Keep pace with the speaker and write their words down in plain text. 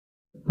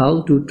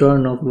How to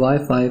turn off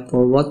Wi-Fi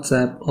for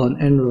WhatsApp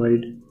on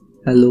Android.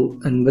 Hello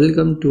and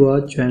welcome to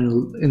our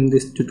channel. In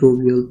this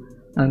tutorial,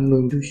 I'm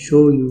going to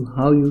show you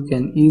how you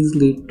can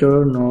easily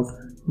turn off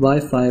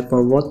Wi-Fi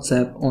for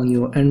WhatsApp on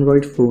your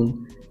Android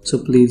phone. So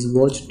please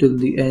watch till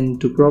the end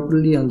to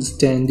properly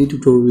understand the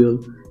tutorial.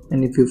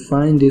 And if you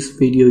find this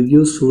video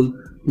useful,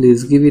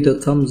 please give it a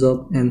thumbs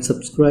up and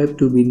subscribe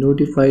to be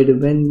notified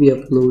when we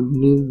upload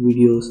new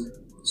videos.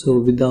 So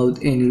without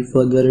any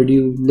further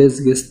ado, let's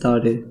get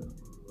started.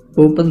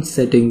 Open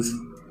Settings.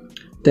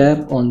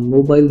 Tap on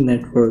Mobile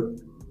Network.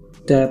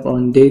 Tap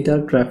on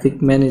Data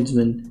Traffic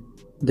Management.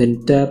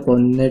 Then tap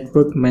on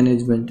Network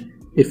Management.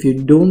 If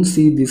you don't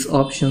see these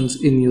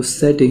options in your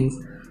settings,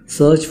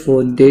 search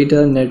for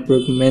Data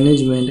Network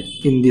Management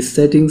in the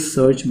Settings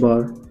search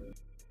bar.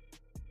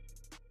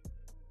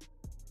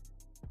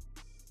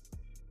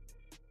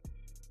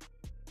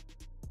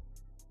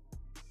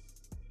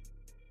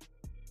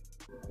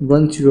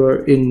 Once you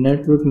are in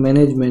Network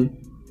Management,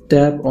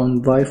 tap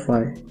on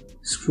Wi-Fi.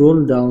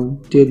 Scroll down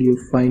till you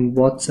find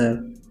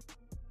WhatsApp.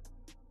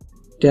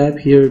 Tap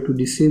here to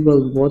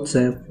disable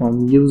WhatsApp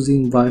from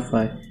using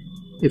Wi-Fi.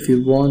 If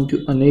you want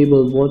to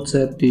enable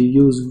WhatsApp to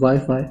use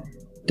Wi-Fi,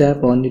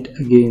 tap on it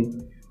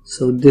again.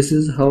 So this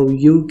is how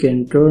you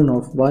can turn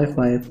off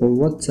Wi-Fi for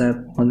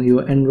WhatsApp on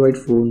your Android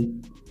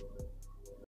phone.